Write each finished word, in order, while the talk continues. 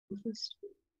first.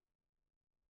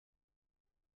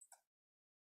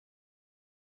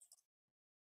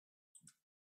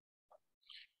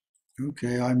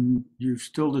 Okay, you've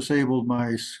still disabled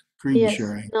my screen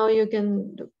sharing. Now you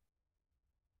can do.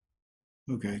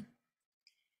 Okay.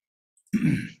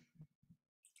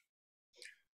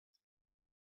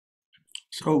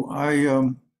 So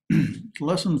the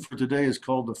lesson for today is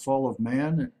called The Fall of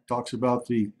Man. It talks about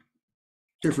the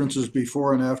differences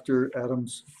before and after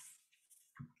Adam's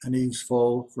and Eve's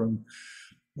fall from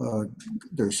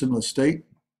their sinless state.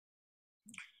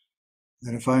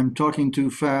 And if I'm talking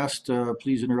too fast,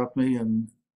 please interrupt me and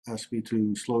ask me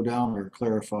to slow down or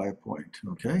clarify a point,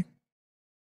 okay?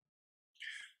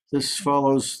 This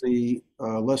follows the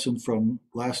lesson from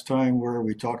last time where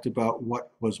we talked about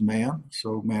what was man.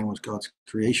 So man was God's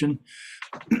creation.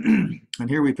 And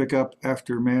here we pick up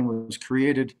after man was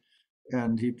created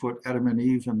and he put Adam and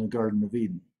Eve in the Garden of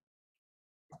Eden.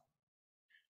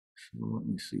 So let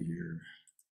me see here.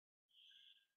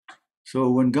 So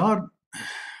when God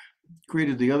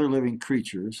created the other living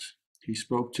creatures, he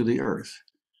spoke to the earth.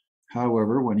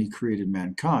 However, when he created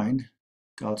mankind,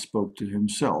 God spoke to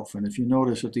himself. And if you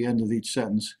notice at the end of each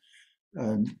sentence,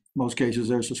 in most cases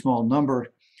there's a small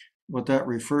number. What that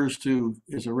refers to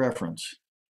is a reference.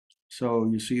 So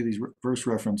you see these verse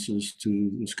references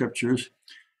to the scriptures.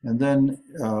 And then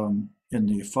in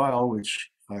the file,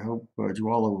 which I hope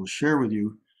Jwala will share with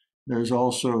you, there's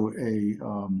also a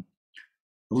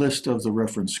list of the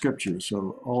reference scriptures.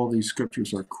 So all of these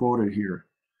scriptures are quoted here.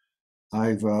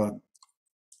 I'm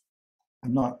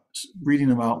not reading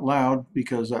them out loud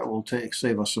because that will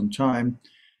save us some time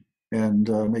and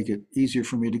make it easier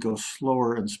for me to go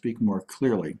slower and speak more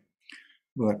clearly.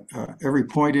 But every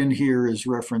point in here is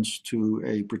reference to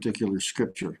a particular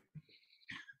scripture.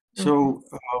 So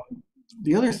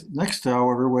next,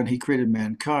 however, when he created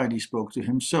mankind, he spoke to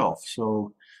himself.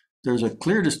 So there's a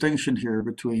clear distinction here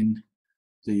between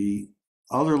the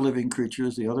other living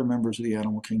creatures, the other members of the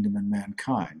animal kingdom, and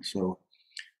mankind. So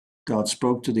God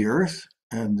spoke to the earth,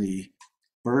 and the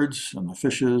birds and the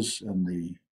fishes and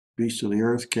the beasts of the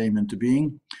earth came into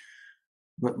being.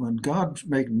 But when God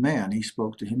made man, he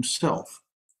spoke to himself.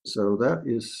 So that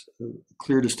is a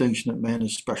clear distinction that man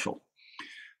is special.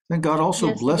 Then God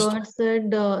also blessed. God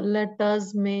said, let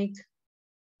us make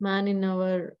man in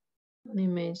our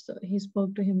image. So he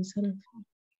spoke to himself.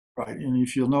 Right, and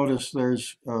if you'll notice,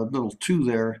 there's a little 2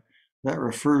 there. That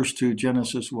refers to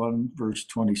Genesis 1, verse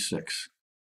 26.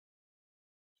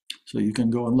 So you can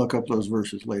go and look up those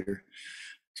verses later.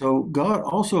 So God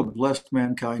also blessed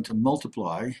mankind to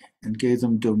multiply and gave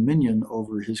them dominion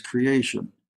over his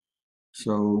creation.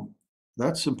 So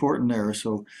that's important there.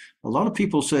 So a lot of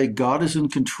people say God is in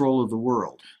control of the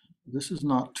world. This is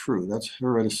not true. That's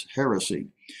heresy.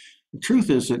 The truth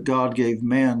is that God gave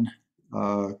man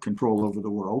control over the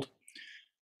world.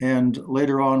 And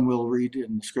later on, we'll read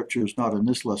in the scriptures, not in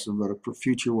this lesson, but a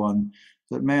future one,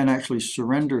 that man actually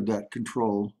surrendered that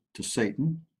control to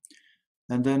Satan.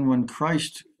 And then when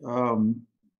Christ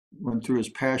went through his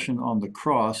passion on the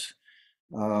cross,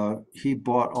 he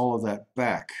bought all of that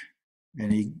back.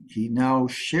 And he now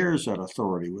shares that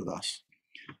authority with us.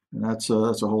 And that's a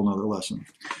whole nother lesson.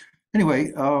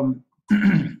 Anyway,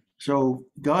 so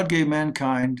God gave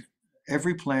mankind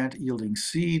every plant yielding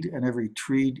seed and every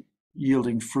tree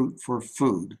yielding fruit for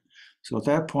food. So at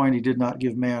that point, he did not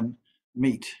give man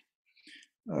meat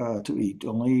to eat,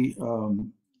 only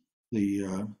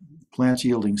the plants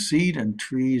yielding seed and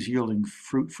trees yielding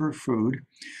fruit for food.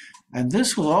 And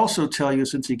this will also tell you,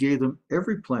 since he gave them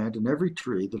every plant and every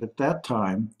tree, that at that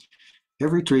time,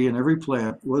 every tree and every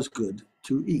plant was good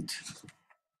to eat.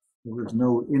 There was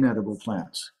no inedible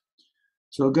plants.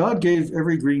 So God gave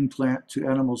every green plant to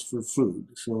animals for food.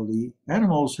 So the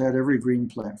animals had every green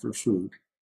plant for food.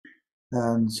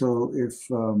 And so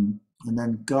and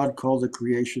then God called the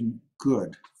creation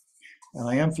good. And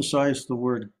I emphasize the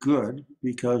word good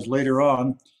because later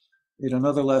on in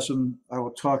another lesson, I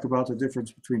will talk about the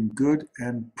difference between good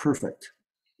and perfect.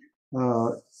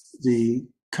 The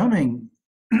coming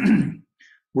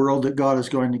world that God is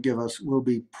going to give us will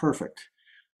be perfect.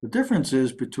 The difference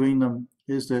is between them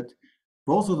is that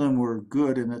both of them were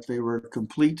good in that they were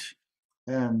complete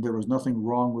and there was nothing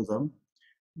wrong with them.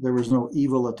 There was no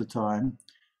evil at the time.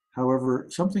 However,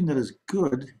 something that is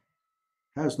good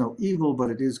has no evil, but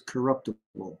it is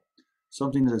corruptible.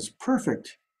 Something that is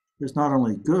perfect is not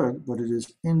only good, but it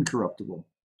is incorruptible.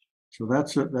 So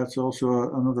that's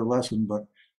also another lesson, but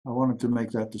I wanted to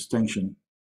make that distinction.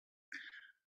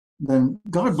 Then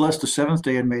God blessed the seventh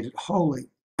day and made it holy.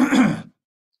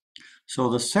 So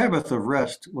the Sabbath of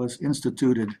rest was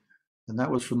instituted, and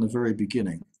that was from the very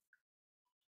beginning.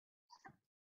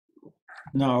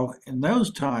 Now, in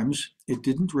those times, it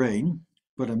didn't rain,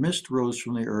 but a mist rose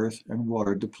from the earth and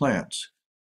watered the plants.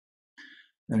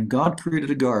 And God created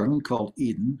a garden called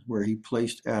Eden, where he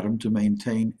placed Adam to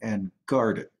maintain and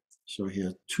guard it. So he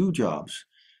had two jobs.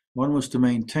 One was to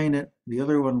maintain it, the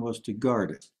other one was to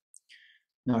guard it.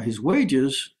 Now, his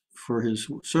wages for his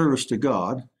service to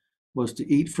God was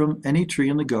to eat from any tree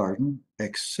in the garden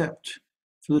except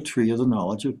for the tree of the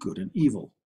knowledge of good and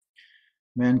evil.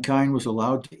 Mankind was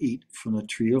allowed to eat from the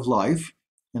tree of life,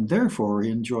 and therefore he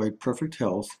enjoyed perfect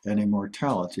health and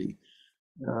immortality.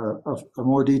 A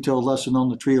more detailed lesson on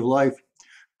the tree of life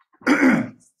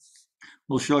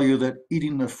will show you that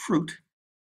eating the fruit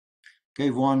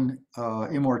gave one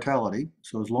immortality.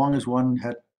 So as long as one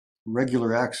had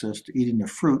regular access to eating the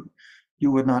fruit,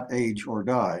 you would not age or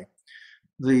die.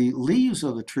 The leaves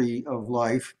of the tree of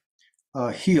life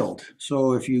healed.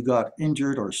 So if you got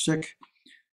injured or sick,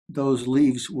 those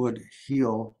leaves would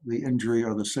heal the injury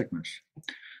or the sickness.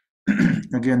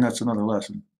 Again, that's another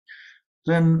lesson.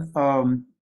 Then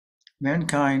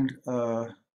mankind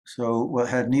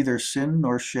had neither sin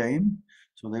nor shame.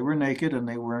 So they were naked and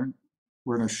they weren't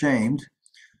ashamed.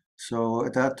 So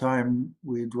at that time,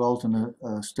 we dwelt in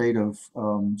a state of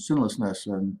sinlessness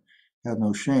and had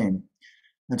no shame.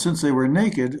 And since they were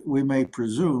naked, we may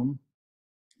presume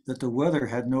that the weather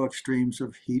had no extremes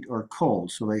of heat or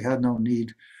cold, so they had no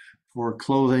need for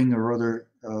clothing or other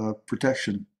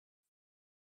protection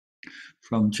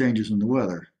from changes in the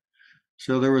weather.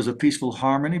 So there was a peaceful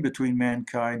harmony between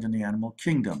mankind and the animal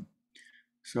kingdom.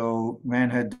 So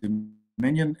man had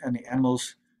dominion and the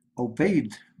animals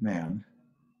obeyed man.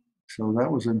 So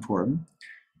that was important.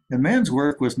 And man's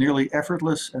work was nearly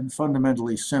effortless and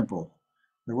fundamentally simple.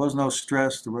 There was no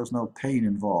stress, there was no pain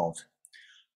involved.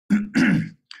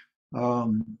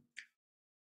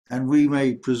 And we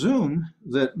may presume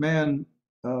that man,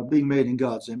 being made in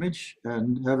God's image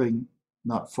and having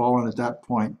not fallen at that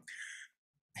point,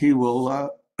 he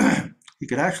will he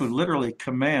could actually literally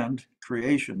command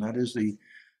creation, that is the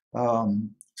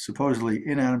supposedly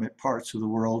inanimate parts of the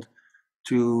world,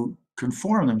 to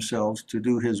conform themselves to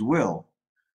do his will.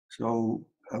 So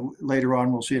later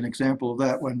on we'll see an example of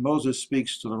that when Moses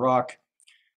speaks to the rock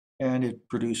and it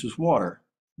produces water.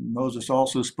 Moses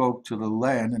also spoke to the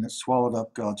land and it swallowed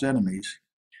up God's enemies.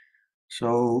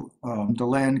 So the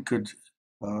land could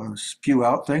spew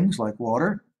out things like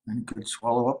water and could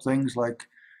swallow up things like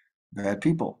bad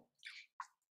people.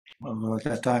 At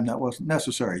that time, that wasn't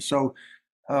necessary. So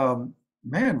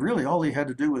man, really all he had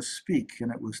to do was speak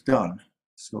and it was done.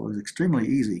 So it was extremely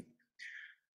easy.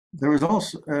 There was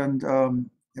also, and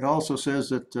it also says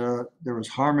that there was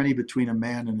harmony between a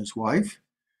man and his wife.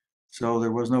 So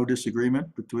there was no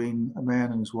disagreement between a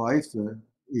man and his wife,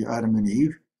 Adam and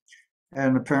Eve.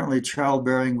 And apparently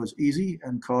childbearing was easy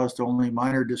and caused only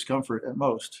minor discomfort at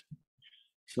most.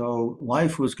 So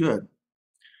life was good.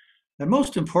 And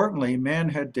most importantly, man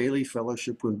had daily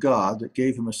fellowship with God that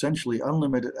gave him essentially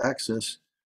unlimited access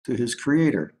to his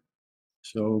creator.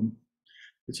 So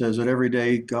it says that every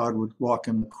day God would walk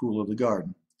in the cool of the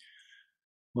garden.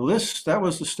 Well, that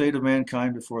was the state of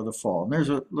mankind before the fall. And there's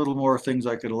a little more things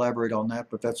I could elaborate on that,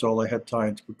 but that's all I had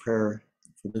time to prepare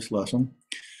for this lesson.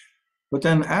 But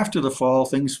then after the fall,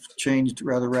 things changed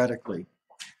rather radically.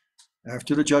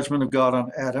 After the judgment of God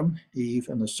on Adam, Eve,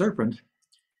 and the serpent,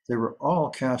 they were all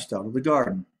cast out of the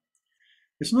garden.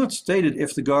 It's not stated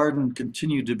if the garden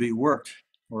continued to be worked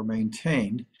or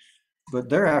maintained, but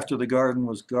thereafter the garden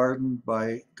was guarded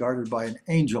by an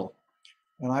angel.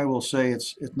 And I will say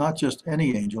it's not just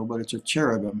any angel, but it's a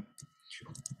cherubim.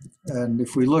 And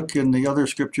if we look in the other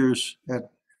scriptures at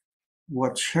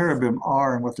what cherubim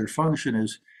are and what their function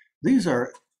is, these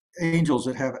are angels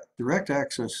that have direct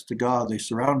access to God. They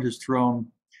surround his throne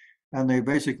and they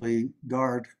basically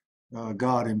guard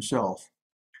God himself.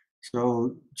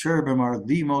 So cherubim are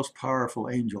the most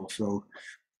powerful angel. So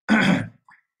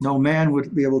no man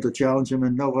would be able to challenge him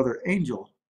and no other angel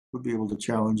would be able to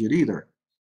challenge it either.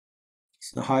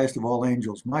 It's the highest of all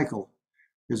angels. Michael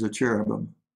is a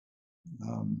cherubim.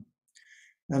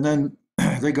 And then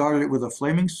they guarded it with a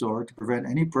flaming sword to prevent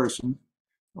any person,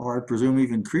 or I presume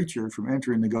even creature, from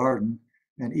entering the garden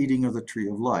and eating of the tree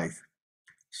of life.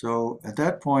 So at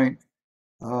that point,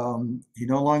 he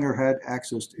no longer had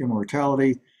access to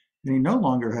immortality, and he no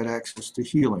longer had access to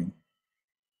healing.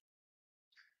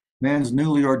 Man's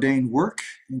newly ordained work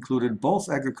included both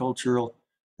agricultural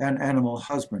and animal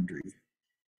husbandry.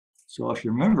 So if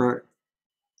you remember,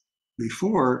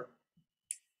 before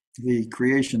the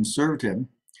creation served him,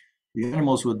 the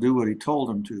animals would do what he told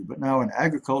them to. But now in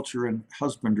agriculture and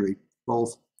husbandry,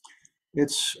 both,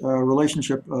 it's a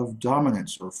relationship of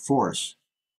dominance or force.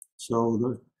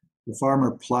 So The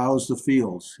farmer plows the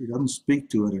fields. He doesn't speak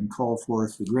to it and call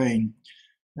forth the grain.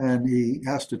 And he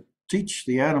has to teach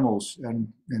the animals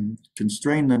and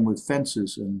constrain them with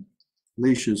fences and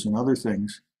leashes and other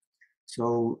things.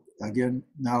 So again,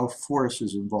 now force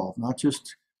is involved, not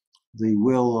just the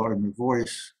will or the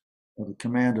voice or the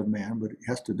command of man, but he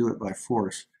has to do it by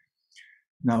force.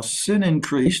 Now sin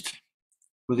increased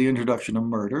with the introduction of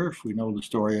murder. If we know the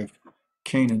story of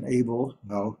Cain and Abel,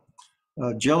 how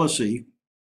jealousy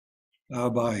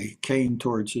by Cain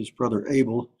towards his brother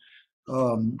Abel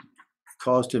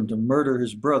caused him to murder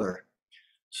his brother.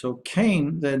 So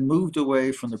Cain then moved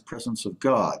away from the presence of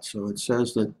God. So it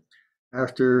says that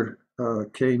after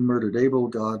Cain murdered Abel,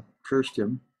 God cursed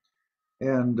him,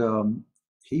 and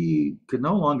he could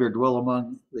no longer dwell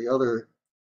among the other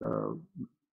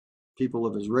people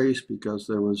of his race because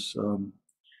there was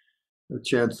a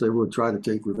chance they would try to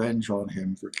take revenge on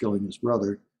him for killing his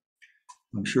brother.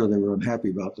 I'm sure they were unhappy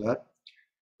about that.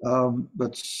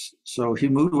 But so he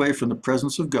moved away from the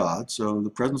presence of God. So the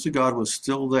presence of God was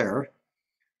still there,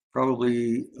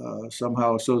 probably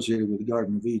somehow associated with the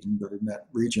Garden of Eden, but in that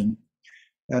region.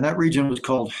 And that region was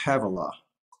called Havilah.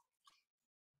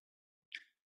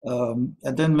 And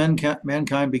then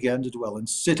mankind began to dwell in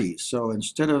cities. So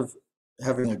instead of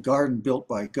having a garden built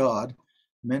by God,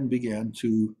 men began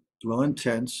to dwell in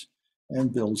tents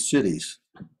and build cities.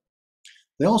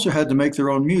 They also had to make their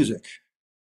own music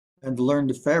and learn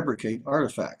to fabricate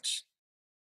artifacts.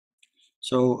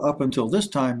 So up until this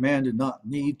time, man did not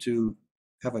need to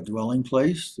have a dwelling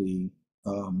place. The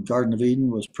Garden of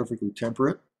Eden was perfectly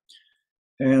temperate,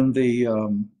 and he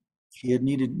had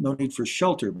no need for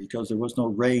shelter because there was no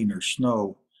rain or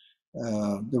snow.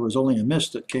 There was only a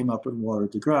mist that came up and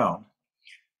watered the ground.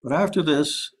 But after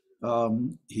this,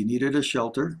 he needed a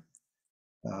shelter.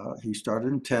 He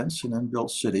started in tents and then built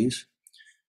cities.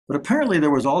 But apparently there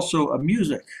was also a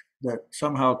music that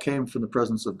somehow came from the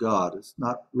presence of God. It's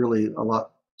not really a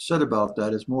lot said about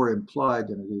that. It's more implied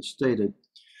than it is stated.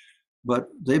 But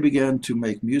they began to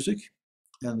make music,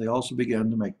 and they also began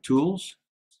to make tools.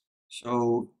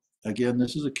 So again,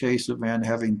 this is a case of man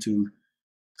having to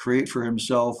create for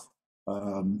himself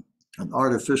an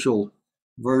artificial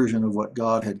version of what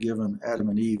God had given Adam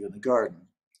and Eve in the garden.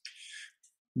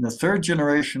 In the third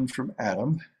generation from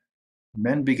Adam,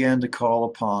 men began to call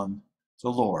upon the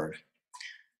Lord.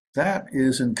 That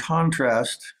is in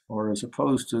contrast, or as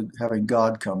opposed to having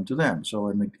God come to them. So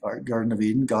in the Garden of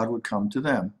Eden, God would come to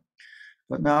them.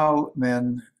 But now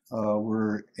men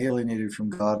were alienated from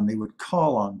God, and they would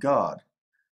call on God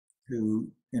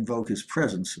to invoke his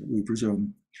presence, we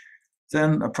presume.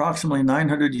 Then approximately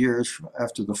 900 years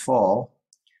after the fall,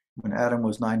 when Adam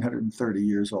was 930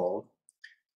 years old,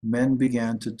 men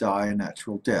began to die a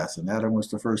natural death. And Adam was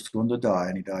the first one to die,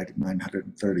 and he died at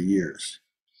 930 years.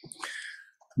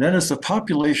 Then as the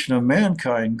population of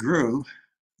mankind grew,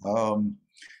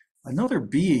 another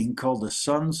being called the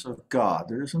sons of God.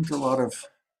 There isn't a lot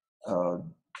of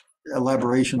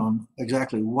elaboration on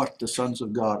exactly what the sons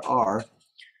of God are,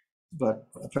 but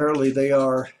apparently they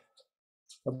are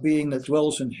a being that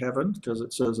dwells in heaven, because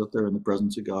it says that they're in the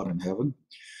presence of God in heaven.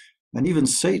 And even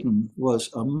Satan was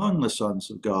among the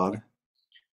sons of God,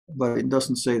 but it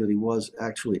doesn't say that he was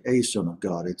actually a son of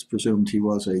God. It's presumed he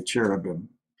was a cherubim.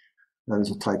 That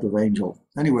is a type of angel.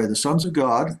 Anyway, the sons of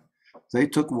God, they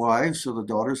took wives, so the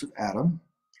daughters of Adam,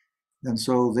 and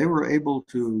so they were able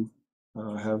to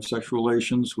have sexual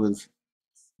relations with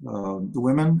the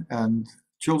women, and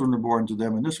children were born to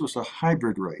them, and this was a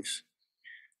hybrid race,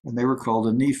 and they were called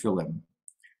the Nephilim.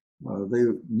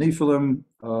 Nephilim,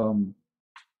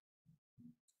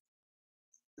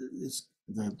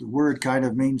 the word kind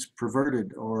of means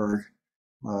perverted or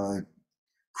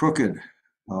crooked,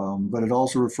 but it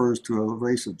also refers to a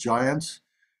race of giants.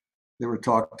 They were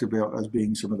talked about as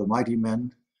being some of the mighty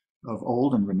men of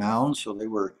old and renowned, so they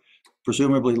were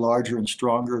presumably larger and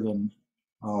stronger than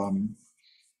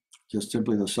just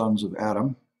simply the sons of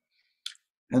Adam.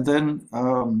 And then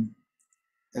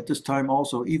at this time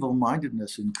also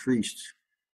evil-mindedness increased,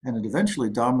 and it eventually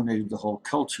dominated the whole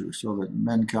culture, so that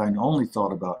mankind only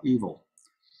thought about evil.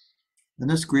 And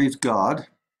this grieved God,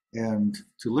 and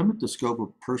to limit the scope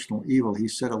of personal evil, he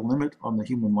set a limit on the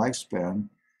human lifespan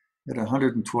at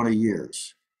 120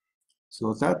 years.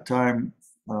 So at that time,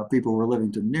 people were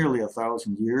living to nearly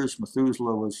 1,000 years.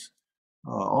 Methuselah was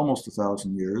almost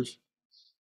 1,000 years,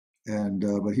 and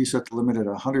but he set the limit at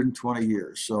 120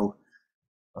 years. So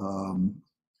from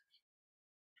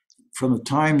the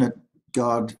time that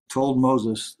God told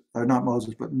Moses, or not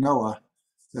Moses, but Noah,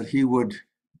 that he would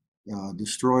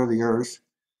destroy the earth,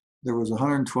 there was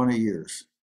 120 years.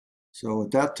 So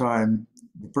at that time,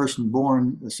 the person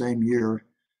born the same year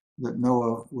that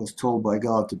Noah was told by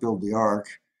God to build the ark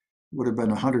would have been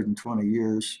 120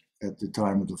 years at the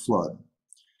time of the flood.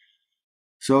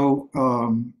 So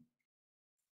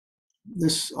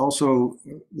this also,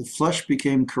 the flesh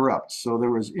became corrupt. So there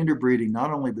was interbreeding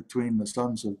not only between the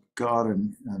sons of God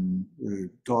and the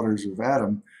daughters of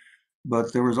Adam,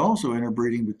 but there was also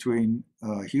interbreeding between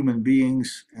human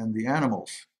beings and the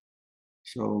animals.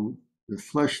 So the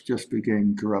flesh just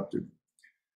became corrupted.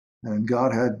 And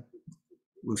God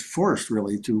was forced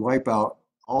really to wipe out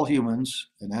all humans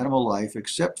and animal life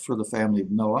except for the family of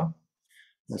Noah.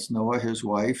 That's Noah, his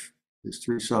wife, his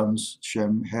three sons,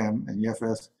 Shem, Ham, and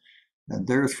Japheth, and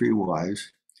their three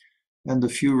wives, and the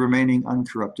few remaining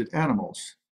uncorrupted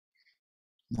animals.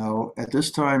 Now, at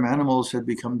this time, animals had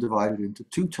become divided into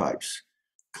two types,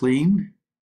 clean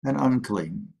and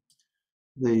unclean.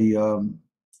 A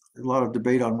lot of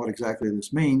debate on what exactly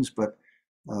this means, but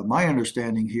my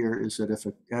understanding here is that if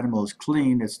an animal is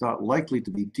clean, it's not likely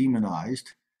to be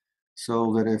demonized,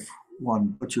 so that if one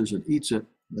butchers and eats it,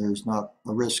 there's not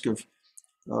a risk of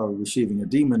receiving a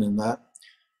demon in that.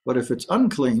 But if it's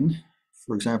unclean,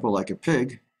 for example, like a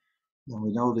pig, and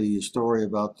we know the story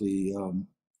about the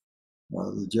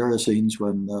Gerasenes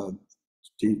when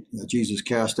Jesus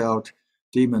cast out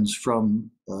demons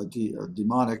from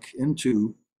demonic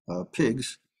into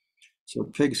pigs, so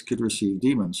pigs could receive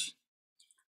demons.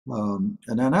 And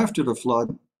then after the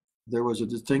flood, there was a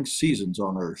distinct seasons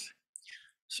on earth.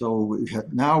 So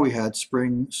now we had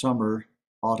spring, summer,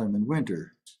 autumn, and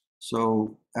winter.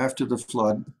 So after the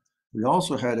flood, we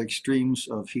also had extremes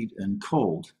of heat and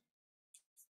cold.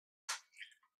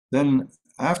 Then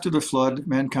after the flood,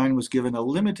 mankind was given a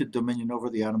limited dominion over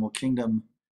the animal kingdom,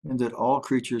 in that all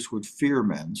creatures would fear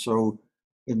men. So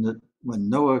when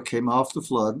Noah came off the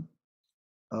flood,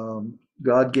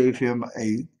 God gave him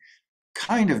a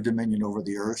kind of dominion over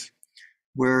the earth,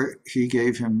 where he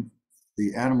gave him,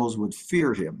 the animals would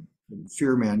fear him,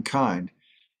 fear mankind.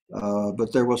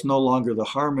 But there was no longer the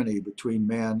harmony between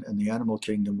man and the animal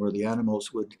kingdom, where the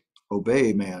animals would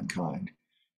obey mankind.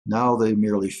 Now they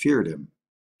merely feared him.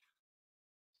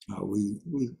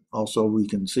 We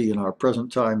can see in our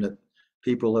present time that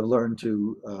people have learned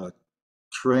to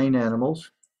train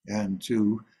animals, and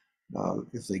to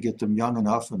if they get them young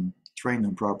enough and train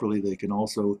them properly, they can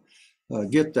also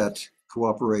get that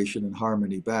cooperation and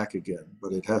harmony back again.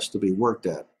 But it has to be worked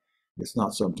at. It's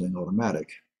not something automatic.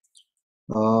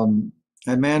 And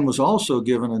man was also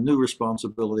given a new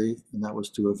responsibility, and that was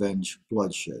to avenge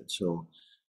bloodshed. So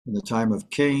in the time of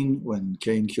Cain, when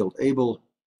Cain killed Abel,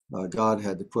 God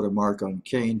had to put a mark on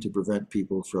Cain to prevent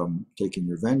people from taking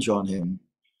revenge on him.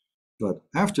 But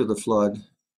after the flood,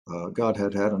 God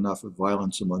had had enough of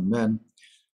violence among men,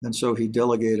 and so he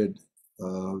delegated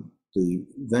the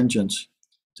vengeance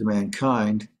to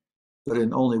mankind, but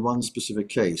in only one specific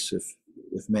case.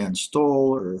 If man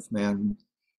stole, or if man,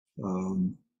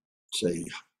 say,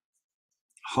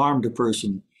 harmed a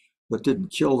person but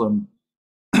didn't kill them,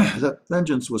 that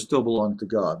vengeance would still belong to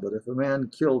God. But if a man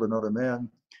killed another man,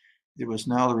 it was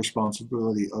now the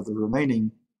responsibility of the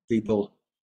remaining people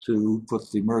to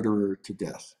put the murderer to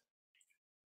death.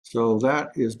 So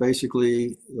that is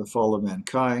basically the fall of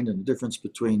mankind, and the difference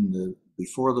between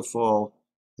before the fall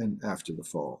and after the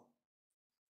fall.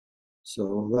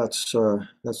 So that's the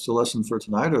lesson for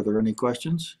tonight. Are there any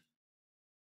questions?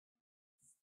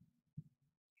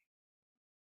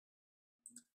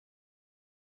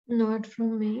 Not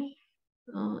from me.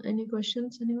 Any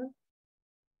questions, anyone?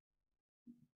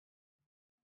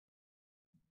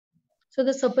 So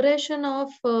the separation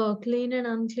of clean and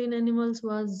unclean animals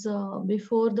was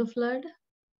before the flood?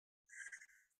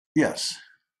 Yes.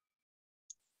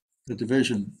 The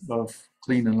division of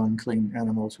clean and unclean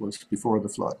animals was before the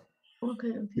flood.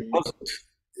 Okay.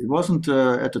 It wasn't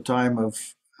at the time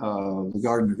of the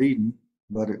Garden of Eden,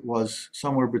 but it was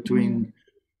somewhere between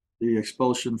the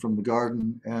expulsion from the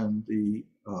garden and the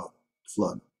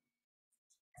flood.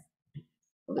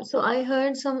 So I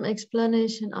heard some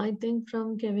explanation, I think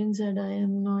from Kevin said, I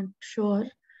am not sure,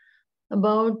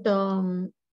 about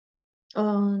the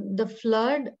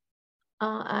flood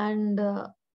and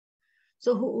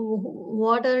so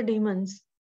what are demons?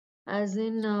 As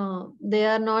in, they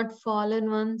are not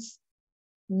fallen ones.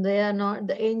 They are not,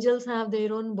 the angels have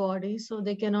their own body, so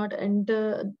they cannot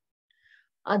enter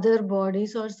other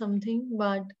bodies or something.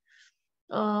 But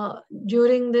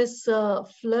during this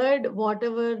flood,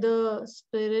 whatever the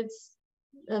spirits,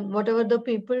 whatever the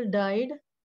people died,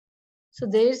 so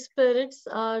their spirits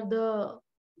are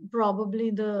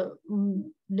probably the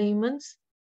demons.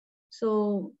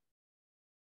 So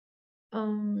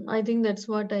I think that's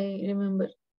what I remember.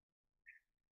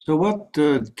 So what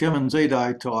Kevin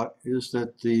Zadai taught is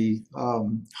that the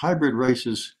hybrid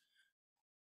races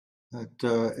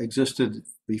that existed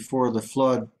before the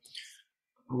flood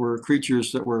were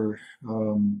creatures that were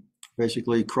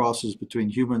basically crosses between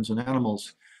humans and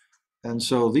animals. And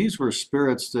so these were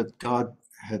spirits that God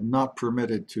had not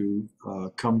permitted to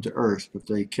come to earth, but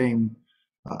they came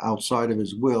outside of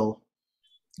his will.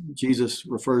 Jesus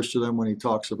refers to them when he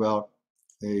talks about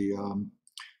a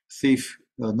thief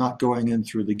not going in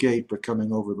through the gate, but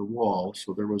coming over the wall.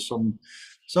 So there was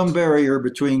some barrier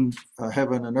between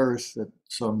heaven and earth that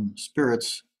some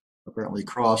spirits apparently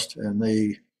crossed, and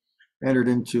they entered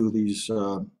into these.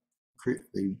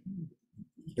 They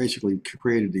basically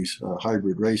created these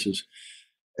hybrid races.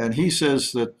 And he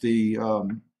says that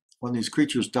when these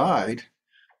creatures died,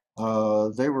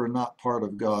 they were not part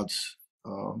of God's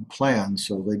plan,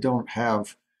 so they don't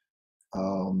have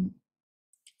um,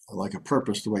 like a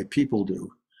purpose the way people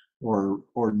do, or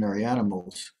ordinary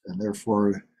animals, and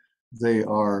therefore they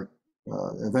are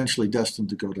eventually destined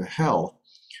to go to hell.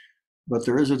 But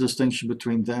there is a distinction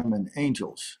between them and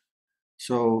angels.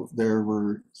 So there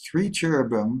were three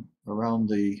cherubim around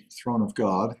the throne of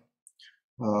God,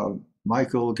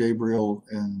 Michael, Gabriel,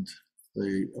 and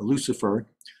Lucifer.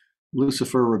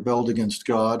 Lucifer rebelled against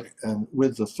God, and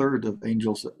with the third of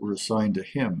angels that were assigned to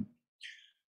him.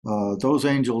 Those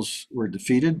angels were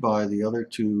defeated by the other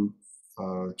two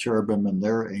cherubim and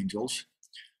their angels,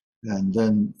 and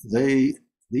then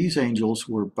these angels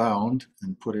were bound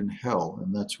and put in hell,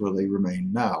 and that's where they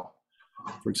remain now.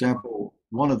 For example,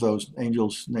 one of those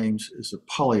angels' names is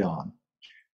Apollyon,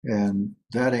 and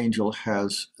that angel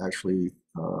has actually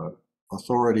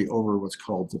authority over what's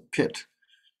called the pit,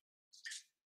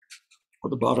 or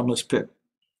the bottomless pit,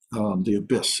 the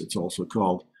abyss, it's also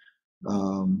called.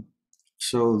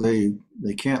 So they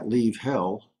can't leave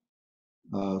hell.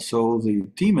 So the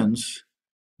demons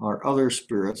are other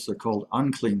spirits. They're called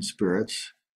unclean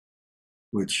spirits,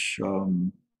 which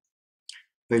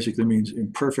basically means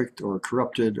imperfect or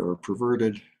corrupted or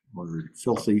perverted or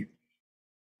filthy.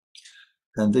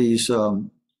 And these,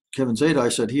 Kevin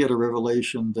Zadai said he had a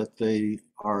revelation that they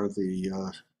are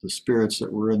the spirits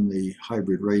that were in the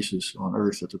hybrid races on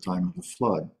Earth at the time of the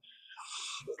flood.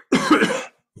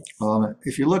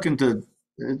 If you look into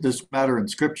this matter in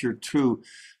Scripture too,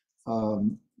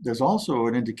 there's also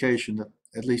an indication that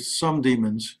at least some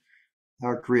demons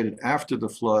are created after the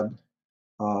flood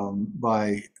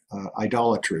by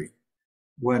idolatry.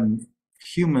 When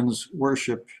humans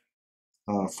worship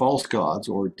false gods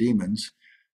or demons,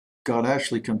 God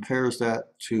actually compares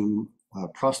that to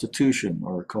prostitution,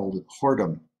 or called it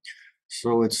whoredom.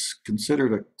 So it's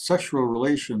considered a sexual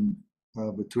relation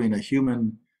between a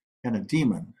human and a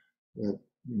demon. That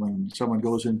when someone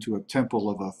goes into a temple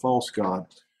of a false god,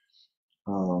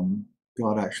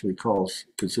 God actually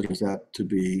considers that to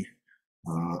be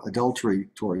adultery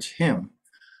towards him.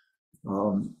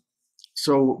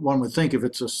 So one would think if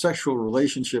it's a sexual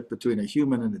relationship between a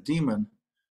human and a demon,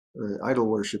 idol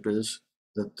worship is,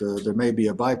 that there may be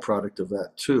a byproduct of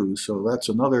that too. So that's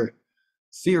another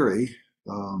theory.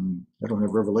 I don't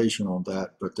have revelation on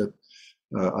that, but that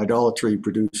idolatry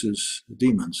produces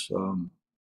demons.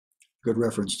 Good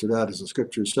reference to that is the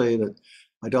scriptures say that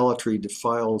idolatry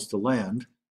defiles the land,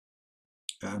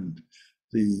 and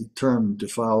the term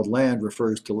defiled land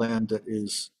refers to land that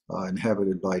is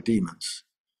inhabited by demons.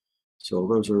 So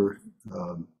those are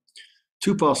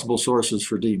two possible sources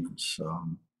for demons.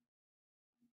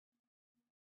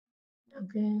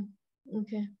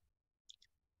 Okay.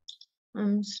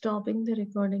 I'm stopping the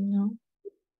recording now.